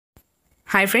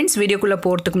Hi friends, வீடியோக்குள்ள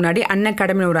போறதுக்கு முன்னாடி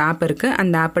Unacademy ஒரு ஆப் இருக்கு.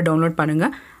 அந்த ஆப்பை டவுன்லோட் பண்ணுங்க.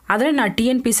 அதில் நான்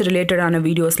TNPSC ரிலேட்டடான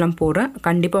வீடியோஸ்லாம் போடுறேன்.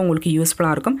 கண்டிப்பாக உங்களுக்கு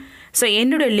யூஸ்ஃபுல்லாக இருக்கும். ஸோ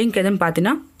என்னோட லிங்க் எதுன்னு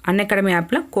பார்த்தீங்கன்னா Unacademy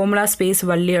ஆப்பில் கோமலா ஸ்பேஸ்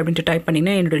வள்ளி அப்படின்ட்டு டைப்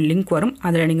பண்ணிங்கன்னா என்னோட லிங்க் வரும்.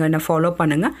 அதில் நீங்கள் என்ன ஃபாலோ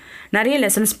பண்ணுங்கள். நிறைய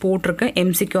லெசன்ஸ் போட்டிருக்கேன்.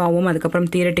 MCQ-ஆகவும்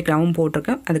அதுக்கப்புறம் தியரட்டிக்கலாகவும்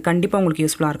போட்டிருக்கேன். அது கண்டிப்பாக உங்களுக்கு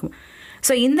யூஸ்ஃபுல்லாக இருக்கும்.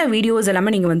 ஸோ இந்த வீடியோஸ்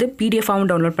எல்லாமே நீங்கள் வந்து PDF-ஆகவும்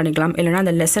டவுன்லோட் பண்ணிக்கலாம். இல்லைனா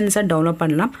அந்த லெசன்ஸை டவுன்லோட்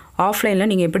பண்ணலாம். ஆஃப்லைனில்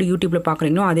நீங்கள் எப்படி யூடியூப்பில்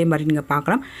பார்க்குறீங்களோ அதே மாதிரி நீங்கள்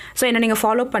பார்க்கலாம். ஸோ என்ன நீங்கள்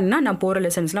ஃபாலோ பண்ணால் நான் போகிற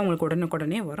லெசன்ஸ்லாம் உங்களுக்கு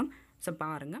உடனுக்குடனே வரும். ஸோ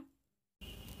பாருங்கள்.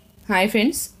 ஹாய்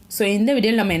ஃப்ரெண்ட்ஸ், ஸோ இந்த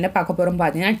வீடியோவில் நம்ம என்ன பார்க்க போகிறோம்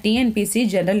பார்த்தீங்கன்னா TNPSC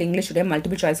general இங்கிலீஷுடைய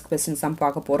multiple choice questions தான்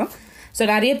பார்க்க போகிறோம். ஸோ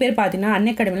நிறைய பேர் பார்த்தீங்கன்னா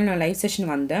Unacademy நான் லைவ் செஷன்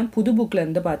வந்தேன். புது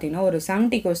புக்கிலேருந்து பார்த்தீங்கன்னா ஒரு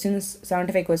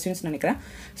 75 கொஸ்டின்ஸ் நினைக்கிறேன்.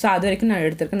 ஸோ அது வரைக்கும் நான்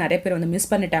எடுத்திருக்கேன். நிறைய பேர் வந்து மிஸ்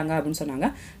பண்ணிட்டாங்க அப்படின்னு சொன்னாங்க.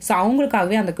 ஸோ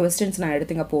அவங்களுக்காகவே அந்த கொஸ்டின்ஸ் நான்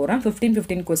எடுத்துங்க போகிறேன்.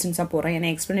 15 கொஸ்டின்ஸாக போகிறேன்.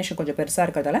 ஏன்னா எக்ஸ்ப்ளனேஷன் கொஞ்சம் பெருசாக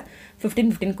இருக்கிறதால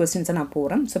 15 கொஸ்டின்ஸாக நான்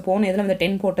போகிறேன். ஸோ போன இதில் வந்து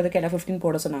 10 போட்டதுக்கு எல்லாம் 15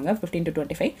 போட சொன்னாங்க. 15 to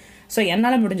 25. ஸோ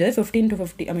என்னால் முடிஞ்சது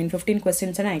 15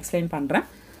 கொஸ்டின்ஸை நான் எக்ஸ்பிளைன் பண்ணுறேன்.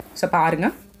 ஸோ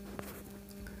பாருங்கள்.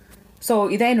 ஸோ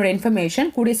இதான் என்னோட இன்ஃபர்மேஷன்.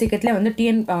 கூடிய சீக்கிரத்தில் வந்து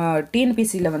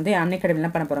TNPSCயில் வந்து Unacademy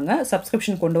பண்ண போகிறாங்க.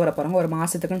 சப்ஸ்கிரிப்ஷன் கொண்டு வர போகிறாங்க. ஒரு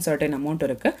மாதத்துக்குன்னு சர்டன் அமௌண்ட்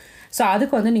இருக்குது. ஸோ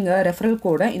அதுக்கு வந்து நீங்கள்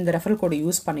இந்த ரெஃபரல் கோடை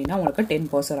யூஸ் பண்ணிங்கன்னா உங்களுக்கு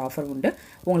 10% ஆஃபர் உண்டு.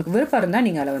 உங்களுக்கு விருப்பம் இருந்தால்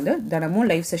நீங்கள் அதில் வந்து தினமும்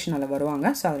லைவ் செஷன் அதில் வருவாங்க.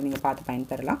 ஸோ அதை நீங்கள் பார்த்து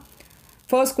பயன்பெறலாம்.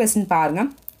 ஃபர்ஸ்ட் கொஸ்டின்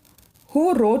பாருங்கள். Who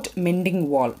wrote mending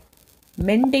wall?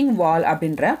 Mending wall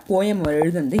அப்படின்ற போயம்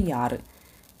எழுதுனது யார்?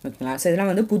 ஓகேங்களா? ஸோ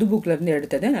இதெல்லாம் வந்து புது புக்கிலேருந்து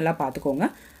எடுத்தது. நல்லா பார்த்துக்கோங்க.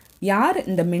 யார்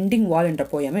இந்த மெண்டிங் வால் என்ற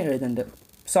போயமை எழுதுனது?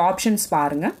 ஸோ ஆப்ஷன்ஸ்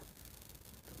பாருங்கள்.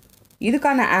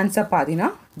 இதுக்கான ஆன்சர் பார்த்தீங்கன்னா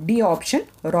டி ஆப்ஷன்,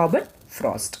 ராபர்ட்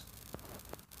ஃப்ராஸ்ட்.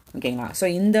 ஓகேங்களா? ஸோ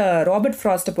இந்த ராபர்ட்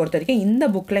ஃப்ராஸ்ட்டை பொறுத்த வரைக்கும் இந்த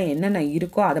புக்கில் என்னென்ன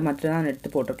இருக்கோ அதை மட்டும் தான்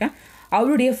எடுத்து போட்டிருக்கேன்.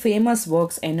 அவருடைய ஃபேமஸ்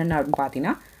ஒர்க்ஸ் என்னென்ன அப்படின்னு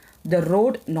பார்த்தீங்கன்னா the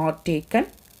road not taken,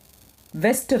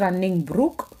 west running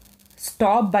Brook,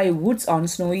 stop by Woods on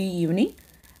snowy evening,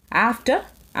 after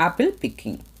apple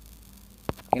picking.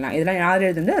 ஓகேங்களா? இதெல்லாம் யார்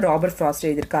எழுதுந்து? ராபர்ட் ஃப்ராஸ்ட்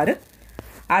எழுதியிருக்காரு.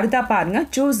 அடுத்தா பாருங்கள்.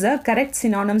 Choose the correct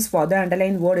synonyms for the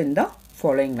underline word in the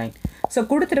following line. So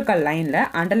கொடுத்துருக்க லைனில்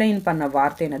underline பண்ண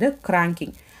வார்த்தை என்னது?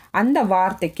 கிராங்கிங். அந்த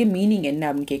வார்த்தைக்கு மீனிங் என்ன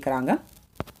அப்படின்னு கேட்குறாங்க.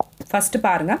 ஃபஸ்ட்டு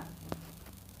பாருங்கள்.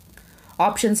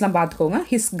 ஆப்ஷன்ஸ்லாம் பார்த்துக்கோங்க.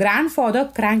 ஹிஸ் கிராண்ட் ஃபாதர்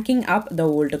கிராங்கிங் அப் த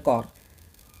old car.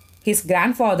 His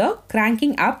grand father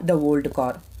cranking அப் த ஓல்டு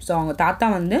கார். ஸோ அவங்க தாத்தா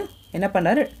வந்து என்ன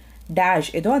பண்ணுறாரு?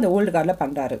 டேஷ் ஏதோ அந்த ஓல்டு காரில்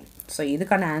பண்ணுறாரு. ஸோ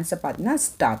இதுக்கான ஆன்சர் பார்த்தீங்கன்னா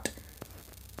ஸ்டார்ட்.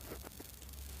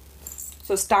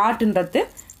 ஸோ ஸ்டார்ட்ன்றது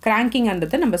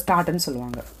கிராங்கிங்ன்றது நம்ம ஸ்டார்ட்னு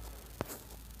சொல்லுவாங்க.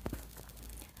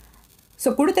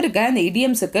 ஸோ கொடுத்துருக்க இந்த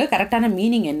இடியம்ஸுக்கு கரெக்டான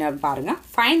மீனிங் என்ன பாருங்கள்.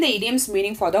 Find the idioms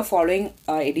meaning for the following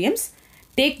idioms.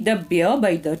 Take the pier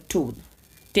by the tooth.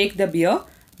 Take the pier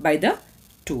by the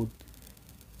tooth.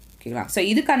 ஓகேங்களா? ஸோ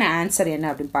இதுக்கான ஆன்சர் என்ன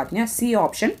அப்படின்னு பார்த்தீங்கன்னா C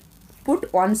option, put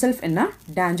one self in a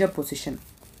danger position.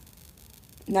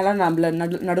 நல்லா நம்மள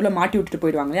நடுவில் மாட்டி விட்டுட்டு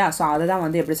போயிடுவாங்க இல்லையா? ஸோ அதை தான்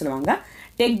வந்து எப்படி சொல்லுவாங்க?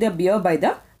 Take the pier by the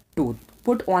tooth,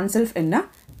 put one self in a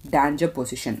danger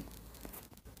position.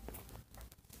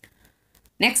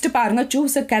 Next பாருங்க.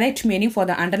 Choose a correct meaning for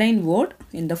the underline word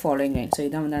in the following line. So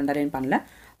இதான் வந்து அண்டர்லைன் பண்ணல.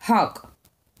 Hack.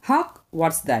 Hack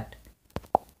what's that?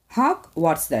 Hack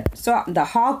what's that? So அந்த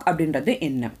hack அப்படின்றது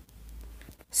என்ன?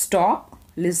 Stop,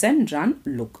 listen, run,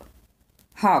 look.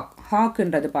 Hack.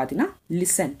 ஹாக்ன்றது பார்த்தீங்கன்னா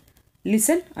listen.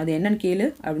 Listen அது என்னன்னு கேளு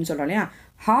அப்படின்னு சொல்கிறோம் இல்லையா?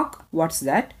 Hack what's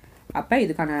that? அப்போ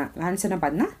இதுக்கான ஆன்சர்னா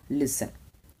பார்த்தீங்கன்னா லிசன்.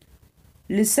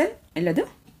 லிசன் இல்லது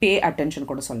பே அட்டென்ஷன்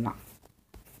கூட சொல்லலாம்.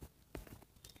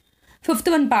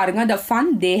 ஃபிஃப்த் ஒன் பாருங்க. The fun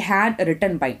they had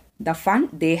written by. The fun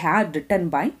they had written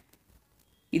by.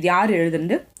 இது யார்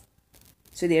எழுதுனது?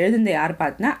 ஸோ இது எழுதுனது யார்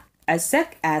பார்த்தீங்கன்னா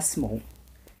எசெக் ஆஸ்மோ.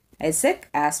 எசெக்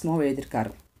ஆஸ்மோ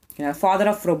எழுதியிருக்காரு.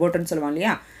 ஃபாதர் ஆஃப் ரோபோட்னு சொல்லுவாங்க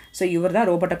இல்லையா? ஸோ இவர் தான்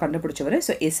ரோபோட்டை கண்டுபிடிச்சவர்.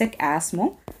 So எசெக் ஆஸ்மோ.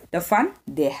 The fun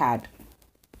they had.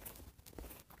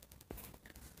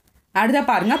 அடுத்த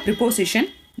பாருங்க. preposition.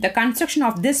 The construction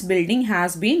of this building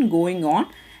has been going on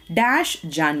dash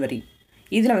January.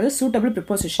 இதில் வந்து suitable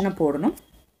preposition போடணும்.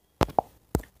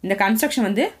 இந்த கன்ஸ்ட்ரக்ஷன்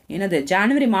வந்து என்னது?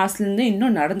 ஜனவரி மாதத்துலேருந்து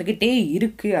இன்னும் நடந்துக்கிட்டே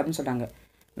இருக்குது அப்படின்னு சொல்கிறாங்க.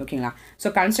 ஓகேங்களா?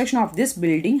 So construction of this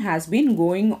building has been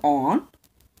going on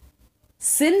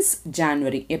since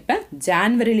January. எப்போ?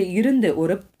 ஜான்வரியில் இருந்து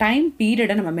ஒரு டைம்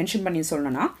பீரியடை நம்ம மென்ஷன் பண்ணி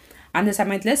சொல்லணும்னா அந்த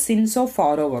சமயத்தில் சின்ஸோ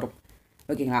ஃபாரோ வரும்.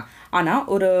 ஓகேங்களா? ஆனால்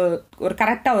ஒரு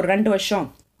கரெக்டாக ஒரு 2 வருஷம்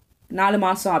 4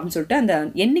 மாதம் அப்படின்னு சொல்லிட்டு அந்த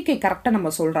எண்ணிக்கை கரெக்டாக நம்ம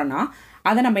சொல்கிறோன்னா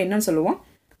அதை நம்ம என்னன்னு சொல்லுவோம்?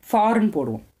 ஃபார்ன்னு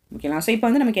போடுவோம். ஓகேங்களா? ஸோ இப்போ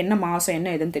வந்து நமக்கு என்ன மாதம்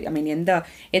என்ன எதுன்னு தெரியும்.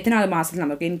 எத்தனாவது மாதத்தில்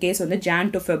நமக்கு இன்கேஸ் வந்து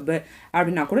ஜான் டு ஃபெப்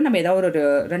அப்படின்னா கூட நம்ம ஏதாவது ஒரு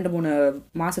 2-3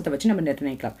 மாதத்தை வச்சு நம்ம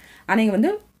நிர்ணயிக்கலாம். ஆனால் இங்கே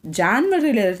வந்து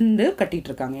ஜான்வரியிலேருந்து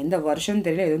கட்டிகிட்டு இருக்காங்க. எந்த வருஷம்னு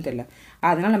தெரியல, எதுவும் தெரியல.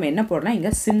 அதனால் நம்ம என்ன போடலாம்?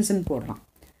 இங்கே சின்ஸ்ன்னு போடலாம்.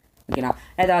 ஓகேங்களா?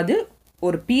 அதாவது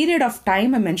ஒரு பீரியட் ஆஃப்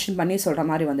டைமை மென்ஷன் பண்ணி சொல்கிற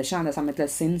மாதிரி வந்துச்சு அந்த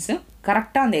சமயத்தில் சின்ஸு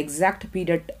கரெக்டாக அந்த எக்ஸாக்ட்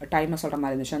பீரியட் டைமை சொல்கிற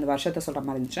மாதிரி இருந்துச்சு அந்த வருஷத்தை சொல்கிற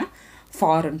மாதிரி இருந்துச்சுன்னா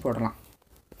ஃபார்ன்னு போடலாம்.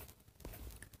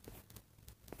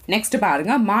 நெக்ஸ்ட்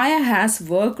பாருங்க, மாயா has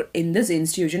work in this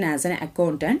institution as an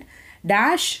accountant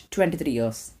dash 23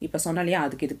 years. இப்போ சொன்னாலையா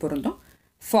அதுக்கு இது பொருந்தும்.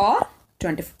 ஃபார்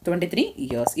 23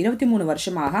 இயர்ஸ் 23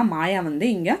 வருஷமாக மாயா வந்து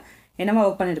இங்கே என்னவா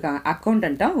ஒர்க் பண்ணியிருக்காங்க,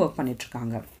 அக்கௌண்டண்ட்டாக ஒர்க்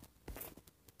பண்ணிட்டுருக்காங்க.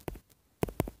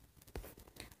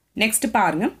 நெக்ஸ்ட்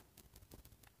பாருங்க,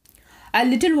 a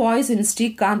little voice in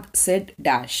Srikanth said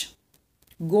dash.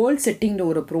 கோல் செட்டிங்கிற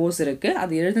ஒரு ப்ரோஸ் இருக்குது.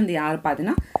 அது எழுதுனது யார்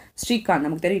பார்த்தீங்கன்னா ஸ்ரீகாந்த்.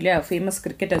 நமக்கு தெரியல, ஃபேமஸ்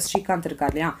கிரிக்கெட்டர் ஸ்ரீகாந்த்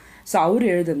இருக்கார் இல்லையா, ஸோ அவர்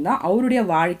எழுதுந்தா அவருடைய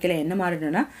வாழ்க்கையில் என்ன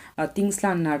மாதிரியான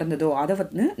திங்ஸ்லாம் நடந்ததோ அதை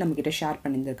வந்து நம்மக்கிட்ட ஷேர்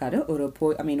பண்ணியிருந்திருக்காரு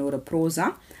ஒரு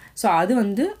ப்ரோஸாக. ஸோ அது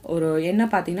வந்து ஒரு என்ன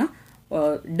பார்த்தீங்கன்னா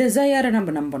டிசையரை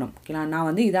நம்ம நம்பணும். ஓகேங்களா, நான்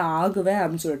வந்து இதை ஆகுவேன்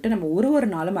அப்படின்னு சொல்லிட்டு நம்ம ஒரு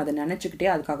நாளும் அதை நினச்சிக்கிட்டே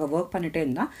அதுக்காக ஒர்க் பண்ணிகிட்டே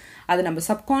இருந்தால் அது நம்ம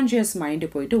சப்கான்ஷியஸ் மைண்டு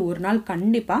போயிட்டு ஒரு நாள்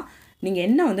கண்டிப்பாக நீங்கள்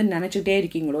என்ன வந்து நினச்சிக்கிட்டே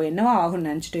இருக்கீங்களோ, என்னவா ஆகும்னு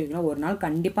நினச்சிட்டு இருக்கீங்களோ, ஒரு நாள்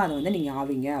கண்டிப்பாக அதை வந்து நீங்கள்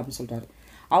ஆவீங்க அப்படின்னு சொல்கிறாரு.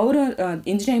 அவர்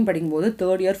இன்ஜினியரிங் படிக்கும்போது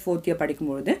 3rd இயர் 4th இயர்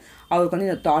படிக்கும்போது அவருக்கு வந்து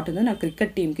இந்த தாட் வந்து நான்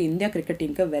கிரிக்கெட் டீமுக்கு, இந்தியா கிரிக்கெட்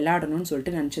டீமுக்கு விளையாடணும்னு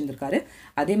சொல்லிட்டு நினச்சிருந்திருக்காரு.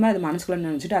 அதே மாதிரி அது மனசுக்குள்ளே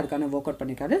நினச்சிட்டு அதுக்கான ஒர்க் அவுட்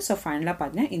பண்ணியிருக்காரு. ஸோ ஃபைனலாக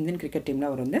பார்த்தீங்கன்னா இந்தியன் கிரிக்கெட் டீமில்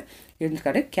அவர் வந்து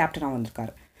இருந்திருக்காரு, கேப்டனாக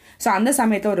வந்திருக்காரு. ஸோ அந்த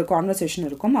சமயத்தில் ஒரு கான்வர்சேஷன்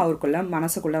இருக்கும் அவருக்குள்ளே,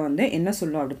 மனசுக்குள்ளே வந்து என்ன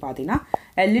சொல்லும் அப்படின்னு பார்த்தீங்கன்னா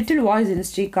a little voice in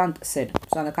Srikanth said.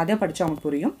 So அந்த கதையை படித்து அவங்க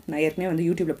புரியும். நான் ஏற்கனவே வந்து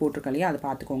யூடியூப்பில் போட்டிருக்கேன் இல்லையா, அதை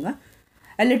பார்த்துக்கோங்க.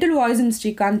 a little voice in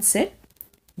Srikanth said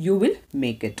you will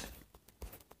make it.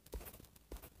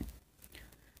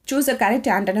 choose the correct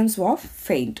antonyms of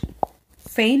faint.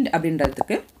 faint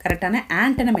அப்படின்றதுக்கு கரெக்டான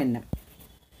ஆண்டனம் என்ன?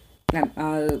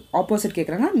 ஆப்போசிட்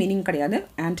கேட்குறாங்க, மீனிங் கிடையாது,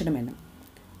 ஆண்டனம் என்ன?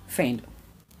 faint.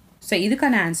 ஸோ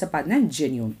இதுக்கான ஆன்சர் பார்த்தீங்கன்னா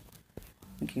ஜென்யூன்.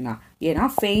 ஓகேங்களா, ஏன்னா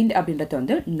ஃபெயிண்ட் அப்படின்றது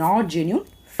வந்து நாட் ஜென்யூன்,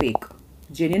 ஃபேக்.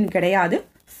 ஜென்யூன் கிடையாது,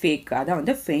 ஃபேக், அதான்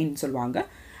வந்து ஃபெயிண்ட் சொல்லுவாங்க.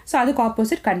 ஸோ அதுக்கு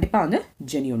ஆப்போசிட் கண்டிப்பாக வந்து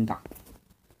ஜென்யூன் தான்.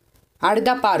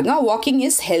 அடுத்தா பாருங்க, வாக்கிங்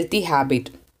இஸ் ஹெல்த்தி ஹேபிட்.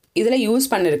 இதில் யூஸ்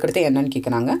பண்ணிருக்கிறது என்னன்னு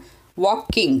கேட்குறாங்க.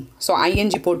 வாக்கிங், ஸோ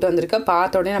ஐஎன்ஜி போட்டு வந்திருக்க,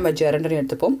 பார்த்தோடனே நம்ம ஜெரண்டர்னு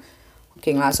எடுத்துப்போம்.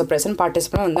 ஓகேங்களா, ஸோ ப்ரெசன்ட்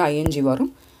பார்ட்டிசிபெண்ட் வந்து ஐஎன்ஜி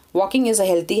வரும். Walking is a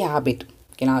healthy habit.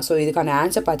 ஓகேங்களா, ஸோ இதுக்கான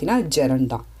ஆன்சர் பார்த்தீங்கன்னா ஜெரண்ட்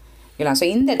தான். ஓகேங்களா, ஸோ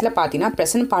இந்த இடத்துல பார்த்தீங்கன்னா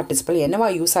ப்ரெசன்ட் பார்ட்டிசிபல் என்னவா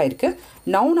யூஸ் ஆகிருக்கு,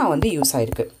 நவுனா வந்து யூஸ்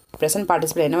ஆகிருக்கு. ப்ரெசன்ட்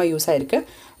பார்ட்டிசிபல் என்னவா யூஸ் ஆகிருக்கு,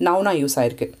 நவுனா யூஸ்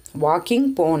ஆகிருக்கு. வாக்கிங்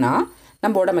போனால்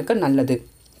நம்ம உடம்புக்கு நல்லது.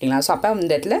 ஓகேங்களா, ஸோ அப்போ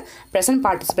இந்த இடத்துல ப்ரெசன்ட்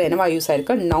பார்ட்டிசிபல் என்னவா யூஸ்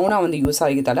ஆகிருக்கு, நவுனா வந்து யூஸ்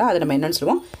ஆகிக்கிறதால அதை நம்ம என்னென்னு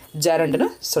சொல்லுவோம், ஜெரண்ட்னு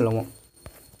சொல்லுவோம்.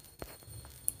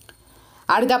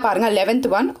 அடுத்தா பாருங்கள் 11th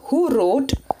one, who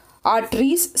wrote are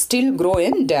trees still grow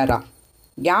in Dara?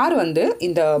 யார் வந்து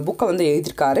இந்த புக்கை வந்து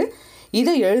எழுதியிருக்காரு,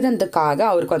 இதை எழுதுனதுக்காக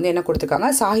அவருக்கு வந்து என்ன கொடுத்துருக்காங்க,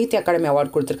 சாகித்ய அகாடமி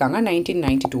அவார்டு கொடுத்துருக்காங்க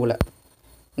 1992.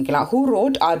 ஓகேங்களா, who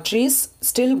wrote are trees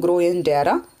still grow in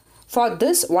Dara? For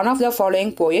this, one of the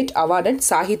following poet awarded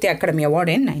Sahitya Akademi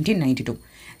award in 1992.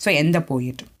 So எந்த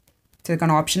போயட்? ஸோ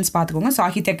இதுக்கான ஆப்ஷன்ஸ் பார்த்துக்கோங்க.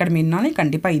 சாகித்ய அகாடமினாலே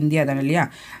கண்டிப்பாக இந்தியா தானே இல்லையா,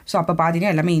 ஸோ அப்போ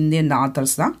பார்த்தீங்கன்னா எல்லாமே இந்தியன்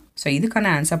ஆத்தர்ஸ் தான். ஸோ இதுக்கான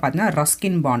ஆன்சர் பார்த்தீங்கன்னா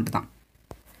ரஸ்கின் பாண்ட் தான்.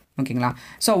 ஓகேங்களா,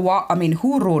 ஸோ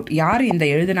ஹூ ரோட், யார் இந்த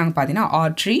எழுதுனாங்க பார்த்தீங்கன்னா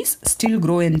R trees still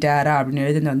grow in டேரா அப்படின்னு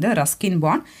எழுதுனது வந்து ரஸ்கின்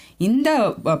பாண்ட். இந்த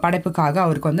படைப்புக்காக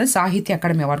அவருக்கு வந்து சாகித்ய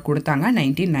அகாடமி அவார்டு கொடுத்தாங்க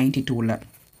 1992.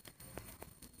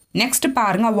 நெக்ஸ்ட்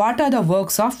பாருங்கள், what are the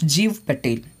works of Jeev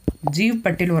Patel? Jeev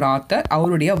Patel ஒரு ஆத்தர்,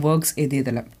 அவருடைய ஒர்க்ஸ் எது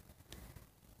இதில்?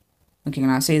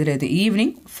 ஓகேங்களா, ஸோ இதில் இது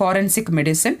evening, forensic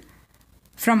medicine,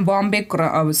 from Bombay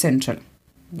central.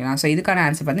 ஓகேங்களா, ஸோ இதுக்கான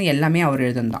ஆன்சர் பார்த்தீங்கன்னா எல்லாமே அவர்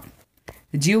எழுதுந்தான்.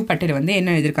 ஜீவ் பட்டேல் வந்து என்ன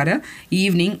எழுதியிருக்காரு,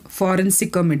 evening,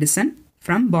 forensic medicine,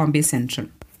 from Bombay central.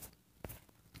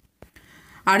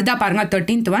 அடுத்தா பாருங்கள்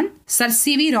 13th one, sir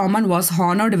CV Raman was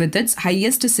honoured with it's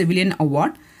highest civilian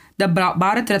award, the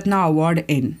Bharat Ratna award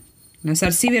in.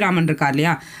 Sir CV Raman இருக்கார்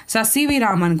இல்லையா, சர் சிவி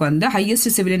ராமனுக்கு வந்து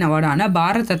ஹையஸ்ட் சிவிலியன் அவார்டான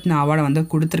பாரத் ரத்னா அவார்டை வந்து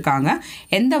கொடுத்துருக்காங்க.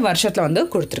 எந்த வருஷத்தில் வந்து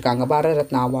கொடுத்துருக்காங்க பாரத்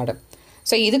ரத்னா அவார்டு?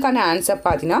 ஸோ இதுக்கான ஆன்சர்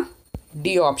பார்த்தீங்கன்னா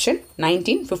டி ஆப்ஷன்,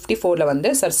 1954 வந்து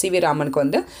சர் சிவி ராமனுக்கு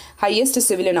வந்து ஹையஸ்ட்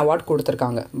சிவிலியன் அவார்டு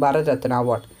கொடுத்துருக்காங்க, பாரத் ரத்னா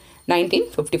அவார்டு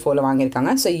 1954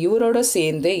 வாங்கியிருக்காங்க. ஸோ இவரோட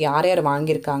சேர்ந்து யார் யார்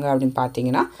வாங்கியிருக்காங்க அப்படின்னு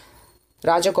பார்த்தீங்கன்னா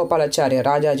ராஜகோபாலாச்சாரியர்,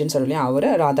 ராஜாஜின்னு சொல்லுவோம், அவர்,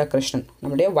 ராதாகிருஷ்ணன்,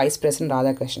 நம்முடைய வைஸ் பிரசிடென்ட்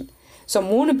ராதாகிருஷ்ணன். ஸோ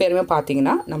 3 பேருமே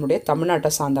பார்த்தீங்கன்னா நம்முடைய தமிழ்நாட்டை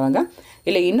சார்ந்தவங்க.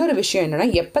 இல்லை இன்னொரு விஷயம் என்னென்னா,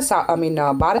 எப்போ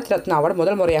பாரத் ரத்னா அவார்டு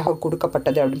முதல் முறையாக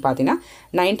கொடுக்கப்பட்டது அப்படின்னு பார்த்தீங்கன்னா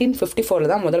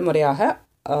 1954 தான் முதல் முறையாக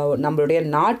நம்மளுடைய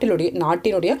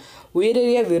நாட்டினுடைய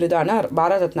உயரிய விருதான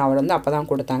பாரத் ரத்னா அவார்டு வந்து அப்போ தான்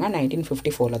கொடுத்தாங்க,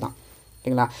 1954 தான்.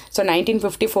 ஓகேங்களா, ஸோ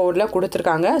 1954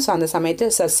 கொடுத்துருக்காங்க. ஸோ அந்த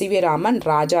சமயத்தில் சர் சிவி ராமன்,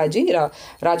 ராஜாஜி,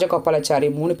 ராஜகோபாலாச்சாரி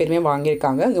 3 பேருமே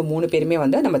வாங்கியிருக்காங்க. இங்கே 3 பேருமே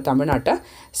வந்து நம்ம தமிழ்நாட்டை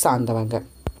சார்ந்தவங்க.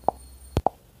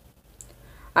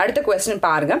 அடுத்த கொஸ்டின்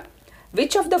பாருங்க,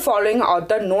 which of the following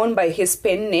author known by his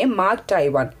pen name Mark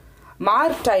Twain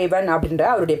mark Taiwan அப்படின்ற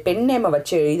அவருடைய பென் நேமை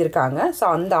வச்சு எழுதியிருக்காங்க. ஸோ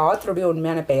அந்த ஆத்தருடைய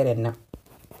உண்மையான பெயர் என்ன?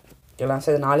 ஓகேங்களா? ஸோ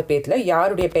இது 4 பேர்த்தில்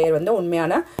யாருடைய பெயர் வந்து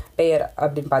உண்மையான பெயர்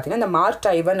அப்படின்னு பார்த்தீங்கன்னா, இந்த மார்க்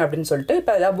டைவன் அப்படின்னு சொல்லிட்டு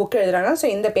இப்போ ஏதாவது புக் எழுதுறாங்கன்னா ஸோ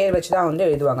இந்த பேர் வச்சு தான் வந்து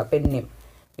எழுதுவாங்க பென் நேம்.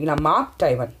 ஓகேங்களா? Mark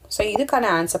Taiwan. ஸோ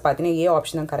இதுக்கான ஆன்சர் பார்த்தீங்கன்னா ஏ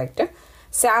ஆப்ஷன் தான் கரெக்டு.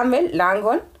 சாமுவேல்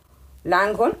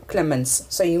லாங்ஹோன் கிளெமென்ஸ்.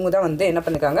 ஸோ இவங்க தான் வந்து என்ன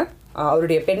பண்ணிருக்காங்க,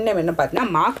 அவருடைய பென் நேம் என்ன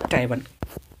பார்த்தீங்கன்னா மார்க் டைவன்.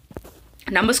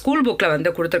 நம்ம ஸ்கூல் புக்கில் வந்து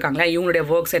கொடுத்துருக்காங்களா இவங்களுடைய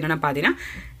ஒர்க்ஸ் என்னென்னு பார்த்தீங்கன்னா,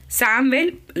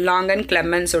 சாமுவேல் லாங்கன்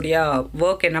கிளெமென்ஸுடைய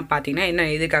ஒர்க் என்ன பார்த்தீங்கன்னா என்ன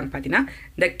எழுதியிருக்காங்க பார்த்தீங்கன்னா,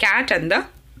 த gate and the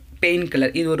pain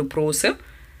killer. இது ஒரு ப்ரோஸு.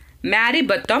 மேரி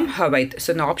பத்தாம் ஹவைத். ஸோ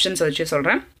இந்த ஆப்ஷன்ஸ் வச்சு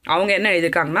சொல்கிறேன். அவங்க என்ன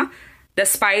எழுதியிருக்காங்கன்னா, த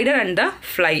ஸ்பைடர் அண்ட் த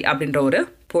ஃப்ளை அப்படின்ற ஒரு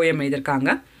போயம் எழுதியிருக்காங்க.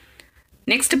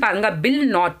 நெக்ஸ்ட் பாருங்க, பில்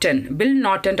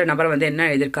நாட்டன்ற நபர் வந்து என்ன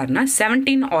எழுதியிருக்காருன்னா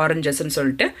 17 ஆரஞ்சஸ்ன்னு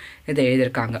சொல்லிட்டு இதை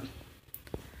எழுதியிருக்காங்க.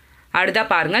 அடுத்தா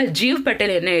பாருங்க, ஜீவ்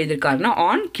பட்டேல் என்ன எழுதியிருக்காருன்னா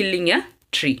ஆன் கில்லிங் எ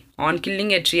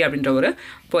ட்ரீ அப்படின்ற ஒரு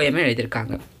போயமே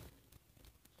எழுதியிருக்காங்க.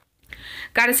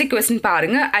 கடைசி கொஸ்டின்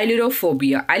பாருங்க,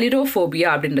 ஐலிரோஃபோபியா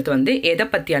அப்படின்றது வந்து எதை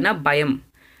பற்றியான பயம்?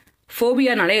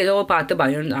 ஃபோபியானாலே ஏதோ பார்த்து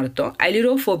பயம்னு அர்த்தம்.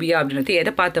 ஐலிரோஃபோபியா அப்படின்றது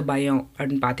எதை பார்த்து பயம்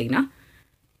அப்படின்னு பார்த்தீங்கன்னா,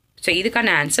 ஸோ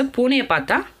இதுக்கான ஆன்சர் பூனையை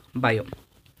பார்த்தா பயம்.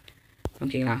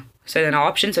 ஓகேங்களா? ஸோ இதை நான்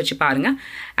ஆப்ஷன்ஸ் வச்சு பாருங்கள்.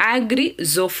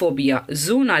 ஆக்ரிசோஃபோபியா,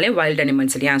 ஜூனாலே வைல்ட்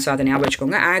அனிமல்ஸ் இல்லையா? ஸோ அதை ஞாபகம்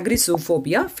வச்சுக்கோங்க.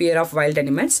 ஆக்ரிசோஃபோபியா, ஃபியர் ஆஃப் வைல்ட்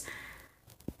அனிமல்ஸ்.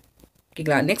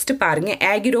 ஓகேங்களா? நெக்ஸ்ட் பாருங்கள்,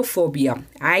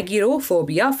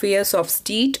 ஆகிரோஃபோபியா ஃபியர்ஸ் of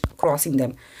street crossing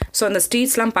them. So அந்த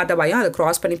ஸ்ட்ரீட்ஸ்லாம் பார்த்தா பயம், அதை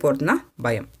க்ராஸ் பண்ணி போகிறதுனா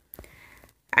பயம்.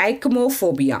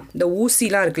 ஐக்கமோஃபோபியா, இந்த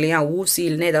ஊசிலாம் இருக்கு இல்லையா,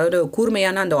 ஊசில்னு ஏதாவது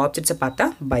கூர்மையான அந்த ஆப்ஜெக்ட்ஸை பார்த்தா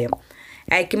பயம்.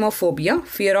 ஐக்கமோஃபோபியா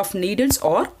fear of needles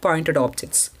R pointed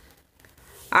objects.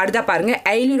 அடுத்தா பாருங்கள்,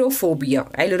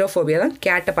 ஐலிரோஃபோபியா தான்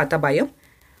கேட்டை பார்த்தா பயம்.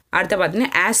 அடுத்த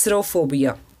பார்த்தீங்கன்னா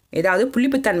ஆஸ்ரோஃபோபியா, ஏதாவது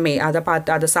புளிப்புத்தன்மை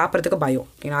அதை சாப்பிட்றதுக்கு பயம்.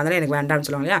 ஏன்னா அதெல்லாம் எனக்கு வேண்டாம்னு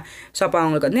சொல்லுவாங்க இல்லையா? ஸோ அப்போ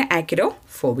அவங்களுக்கு வந்து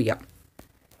ஆக்கிரோஃபோபியா.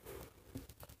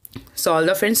 So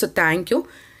all the friends, so thank you.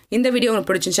 இந்த வீடியோ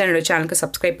உங்களுக்கு பிடிச்சிருந்துச்சா என்னோடய சேனலுக்கு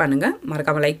சப்ஸ்கிரைப் பண்ணுங்கள்,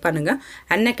 மறக்காமல் லைக் பண்ணுங்கள்.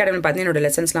 அன்அகாடமி பார்த்தீங்கன்னா என்னோடய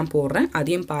லெசன்ஸ்லாம் போடுறேன்,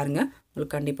 அதையும் பாருங்கள்,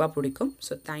 உங்களுக்கு கண்டிப்பாக பிடிக்கும்.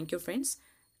 ஸோ தேங்க்யூ ஃப்ரெண்ட்ஸ்,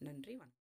 நன்றி.